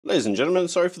Ladies and gentlemen,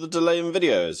 sorry for the delay in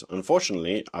videos.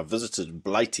 Unfortunately, I visited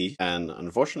Blighty and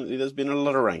unfortunately there's been a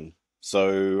lot of rain.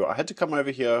 So I had to come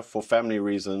over here for family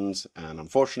reasons, and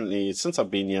unfortunately since I've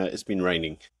been here it's been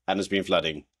raining and it's been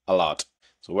flooding a lot.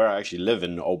 So where I actually live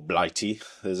in Old Blighty,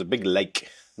 there's a big lake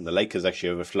and the lake is actually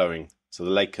overflowing. So the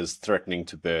lake is threatening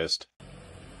to burst.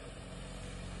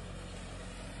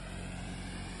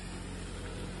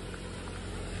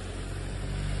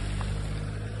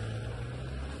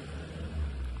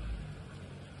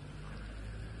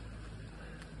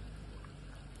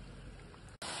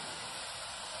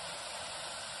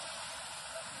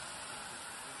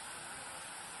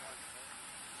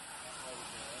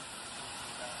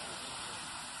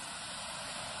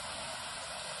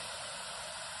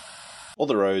 All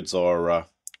the roads are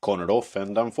cornered off,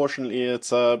 and unfortunately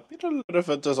it's a little bit of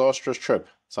a disastrous trip.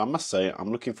 So I must say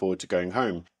I'm looking forward to going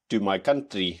home to my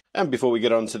country. And before we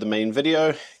get on to the main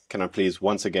video, can I please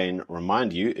once again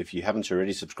remind you, if you haven't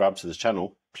already subscribed to this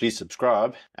channel, please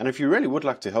subscribe. And if you really would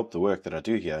like to help the work that I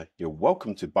do here, you're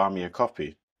welcome to buy me a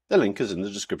copy. The link is in the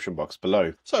description box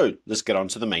below. So let's get on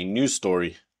to the main news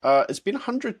story. It's been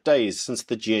 100 days since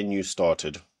the GNU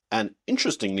started. And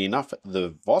interestingly enough,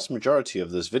 the vast majority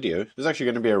of this video is actually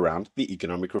going to be around the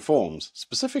economic reforms,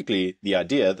 specifically the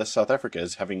idea that South Africa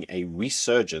is having a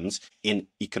resurgence in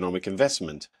economic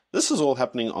investment. This is all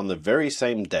happening on the very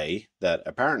same day that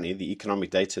apparently the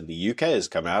economic data in the UK has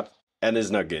come out and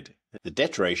is not good. The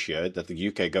debt ratio that the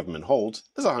UK government holds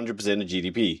is 100% of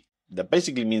GDP. That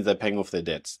basically means they're paying off their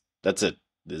debts. That's it.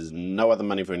 There's no other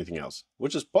money for anything else,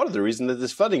 which is part of the reason that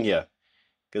there's flooding here,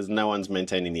 because no one's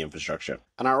maintaining the infrastructure.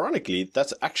 And ironically,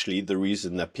 that's actually the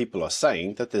reason that people are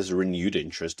saying that there's a renewed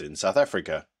interest in South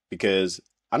Africa, because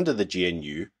under the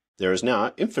GNU, there is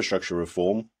now infrastructure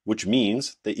reform, which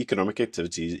means the economic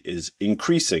activity is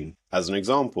increasing. As an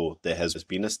example, there has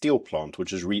been a steel plant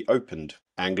which is reopened.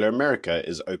 Anglo America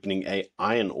is opening an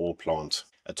iron ore plant.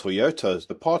 A Toyota,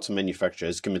 the parts manufacturer,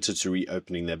 is committed to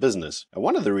reopening their business. And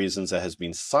one of the reasons that has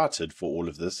been cited for all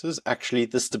of this is actually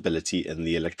the stability in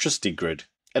the electricity grid.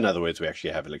 In other words, we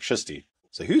actually have electricity.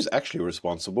 So who's actually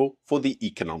responsible for the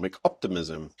economic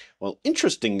optimism? Well,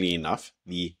 interestingly enough,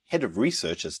 the head of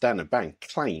research at Standard Bank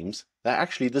claims that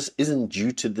actually this isn't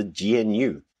due to the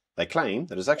GNU. They claim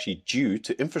that it's actually due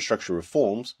to infrastructure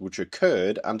reforms which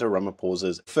occurred under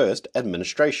Ramaphosa's first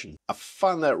administration. I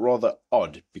find that rather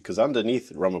odd, because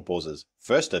underneath Ramaphosa's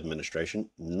first administration,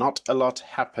 not a lot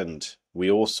happened.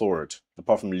 We all saw it,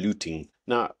 apart from looting.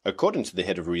 Now, according to the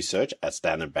head of research at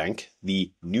Standard Bank,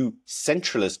 the new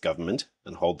centralist government,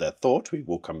 and hold that thought, we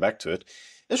will come back to it,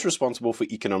 is responsible for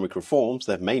economic reforms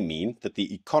that may mean that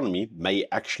the economy may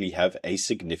actually have a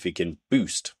significant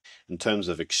boost. In terms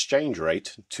of exchange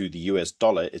rate to the US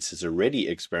dollar, it is already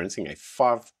experiencing a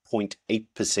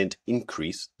 5.8%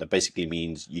 increase. That basically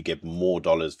means you get more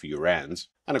dollars for your rands.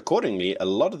 And accordingly, a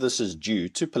lot of this is due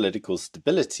to political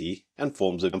stability and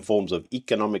forms of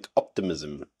economic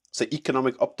optimism. So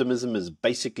economic optimism is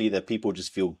basically that people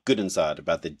just feel good inside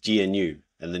about the GNU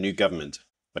and the new government.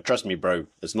 But trust me, bro,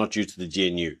 it's not due to the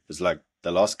GNU. It's like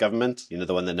the last government,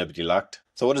 the one that nobody liked.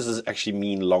 So what does this actually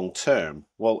mean long term?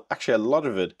 Well, actually a lot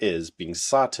of it is being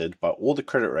cited by all the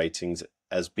credit ratings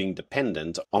as being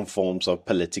dependent on forms of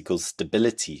political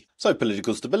stability. So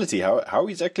political stability, how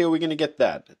exactly are we going to get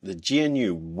that? The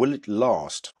GNU, will it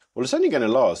last? Well, it's only going to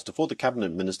last if all the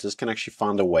cabinet ministers can actually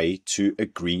find a way to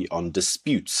agree on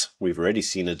disputes. We've already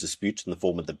seen a dispute in the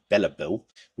form of the Bella Bill.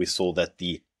 We saw that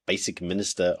the basic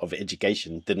minister of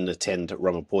education didn't attend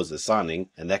Ramaphosa's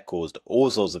signing, and that caused all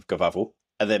sorts of kerfuffle,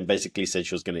 and then basically said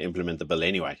she was going to implement the bill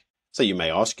anyway. So you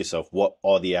may ask yourself, what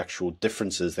are the actual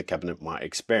differences the cabinet might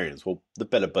experience? Well, the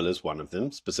Bella Bill is one of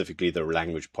them, specifically the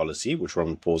language policy, which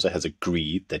Ramaphosa has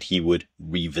agreed that he would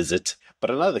revisit.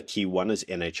 But another key one is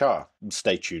NHR.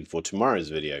 Stay tuned for tomorrow's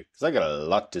video, because I got a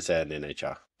lot to say on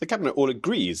NHR. The cabinet all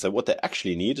agrees that what they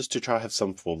actually need is to try to have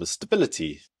some form of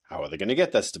stability. How are they going to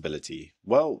get that stability?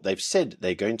 Well, they've said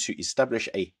they're going to establish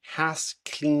a house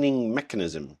cleaning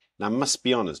mechanism. Now, I must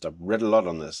be honest, I've read a lot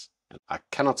on this, and I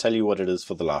cannot tell you what it is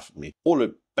for the life of me. All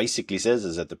it basically says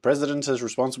is that the president is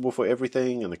responsible for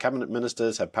everything, and the cabinet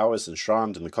ministers have powers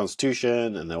enshrined in the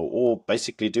constitution, and they'll all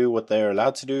basically do what they're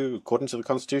allowed to do according to the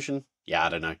constitution. Yeah, I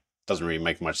don't know. Doesn't really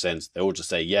make much sense. They all just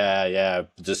say, yeah,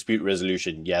 dispute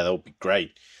resolution, yeah, that'll be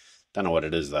great. Don't know what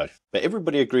it is though. But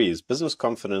everybody agrees business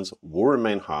confidence will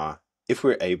remain high if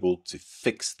we're able to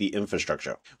fix the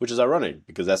infrastructure, which is ironic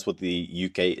because that's what the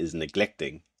UK is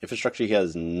neglecting. Infrastructure here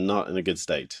is not in a good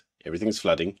state. Everything's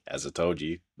flooding, as I told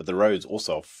you, but the roads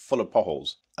also are full of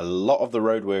potholes. A lot of the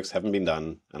roadworks haven't been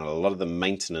done, and a lot of the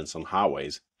maintenance on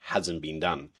highways hasn't been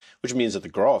done, which means that the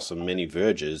grass on many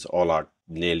verges are like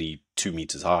nearly 2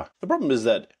 meters high. The problem is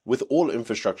that with all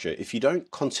infrastructure, if you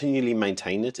don't continually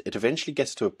maintain it, it eventually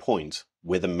gets to a point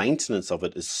where the maintenance of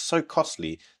it is so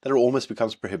costly that it almost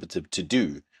becomes prohibitive to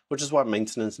do, which is why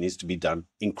maintenance needs to be done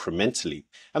incrementally.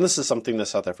 And this is something that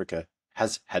South Africa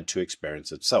has had to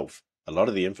experience itself. A lot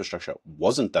of the infrastructure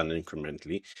wasn't done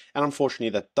incrementally, and unfortunately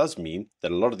that does mean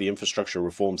that a lot of the infrastructure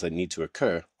reforms that need to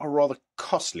occur are rather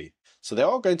costly. So they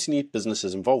are going to need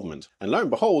businesses' involvement. And lo and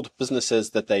behold, business says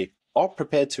that they are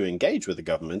prepared to engage with the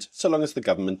government so long as the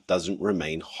government doesn't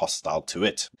remain hostile to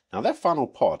it. Now that final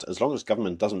part, as long as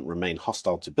government doesn't remain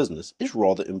hostile to business, is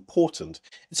rather important.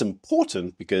 It's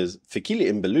important because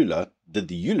Fikile Mbalula did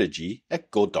the eulogy at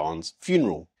Gordon's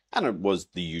funeral. And it was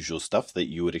the usual stuff that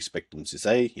you would expect them to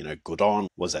say. You know, Gordon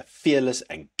was a fearless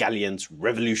and gallant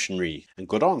revolutionary. And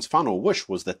Gordon's final wish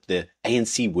was that the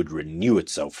ANC would renew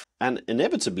itself. And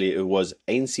inevitably it was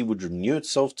ANC would renew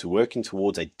itself to working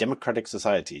towards a democratic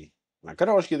society. And I've got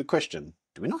to ask you the question,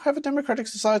 do we not have a democratic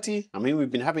society? I mean, we've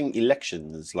been having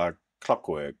elections like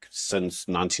clockwork since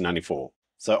 1994.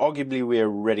 So arguably we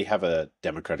already have a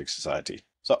democratic society.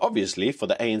 So obviously for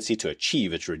the ANC to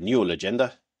achieve its renewal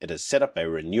agenda, it has set up a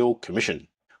renewal commission,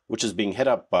 which is being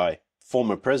headed up by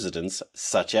former presidents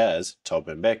such as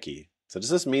Thabo Mbeki. So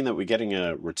does this mean that we're getting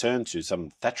a return to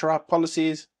some Thatcherite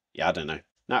policies? Yeah, I don't know.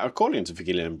 Now, according to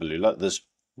Fikile Mbalula, this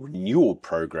renewal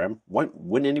program won't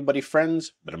win anybody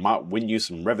friends, but it might win you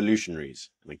some revolutionaries.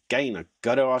 And again, I've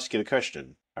got to ask you the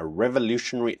question, a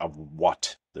revolutionary of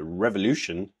what? The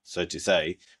revolution, so to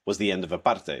say, was the end of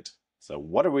apartheid. So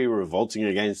what are we revolting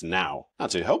against now? Now,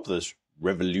 to help this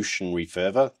revolutionary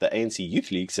fervor, the ANC Youth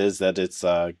League says that it's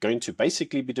going to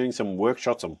basically be doing some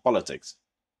workshops on politics.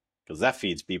 Because that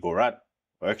feeds people, right?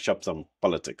 Workshops on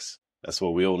politics. That's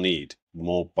what we all need.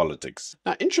 More politics.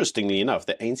 Now, interestingly enough,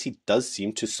 the ANC does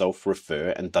seem to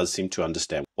self-refer and does seem to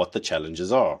understand what the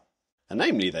challenges are. And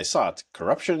namely, they cite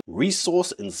corruption,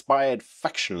 resource-inspired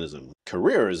factionalism,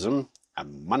 careerism,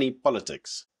 and money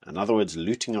politics. In other words,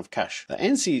 looting of cash. The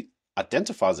ANC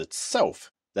identifies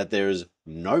itself that there is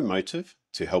no motive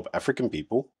to help African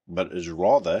people, but is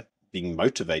rather being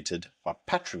motivated by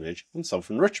patronage and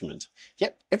self-enrichment.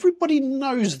 Yet everybody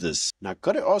knows this. Now, I've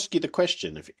got to ask you the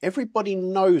question, if everybody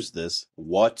knows this,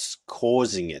 what's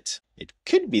causing it? It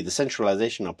could be the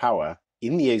centralization of power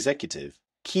in the executive,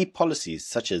 key policies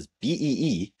such as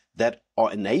BEE that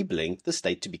are enabling the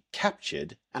state to be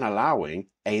captured and allowing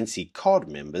ANC card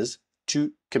members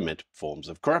to commit forms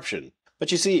of corruption.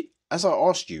 But you see, as I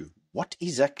asked you, what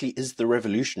exactly is the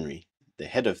revolutionary? The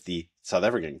head of the South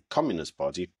African Communist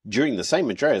Party, during the same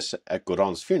address at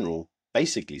Gordon's funeral,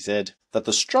 basically said that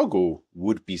the struggle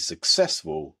would be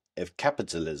successful if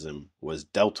capitalism was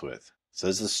dealt with. So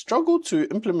is the struggle to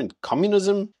implement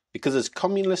communism? Because it's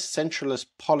communist centralist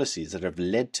policies that have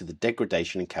led to the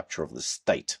degradation and capture of the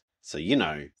state. So, you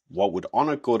know, what would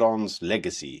honor Gordon's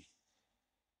legacy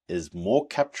is more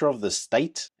capture of the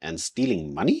state and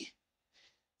stealing money?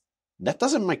 That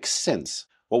doesn't make sense.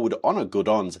 What would honor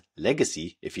Gordon's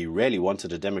legacy, if he really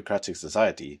wanted a democratic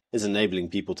society, is enabling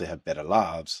people to have better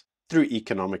lives through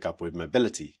economic upward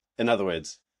mobility. In other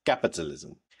words,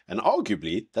 capitalism. And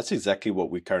arguably, that's exactly what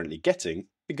we're currently getting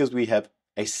because we have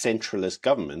a centralist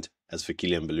government, as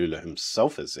Fikile Mbalula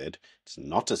himself has said. It's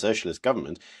not a socialist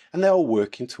government, and they are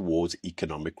working towards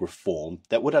economic reform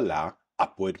that would allow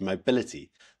upward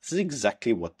mobility. This is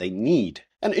exactly what they need.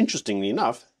 And interestingly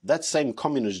enough, that same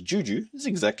communist juju is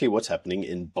exactly what's happening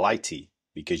in Blighty.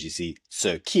 Because you see,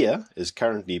 Sir Keir is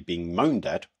currently being moaned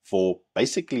at for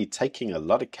basically taking a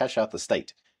lot of cash out the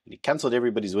state. And he cancelled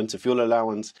everybody's winter fuel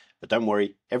allowance, but don't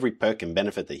worry, every perk and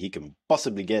benefit that he can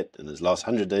possibly get in his last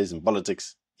 100 days in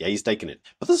politics, yeah, he's taken it.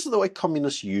 But this is the way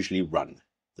communists usually run.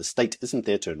 The state isn't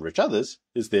there to enrich others,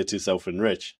 it's there to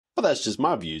self-enrich. But that's just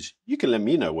my views. You can let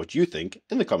me know what you think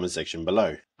in the comment section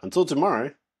below. Until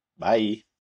tomorrow, bye.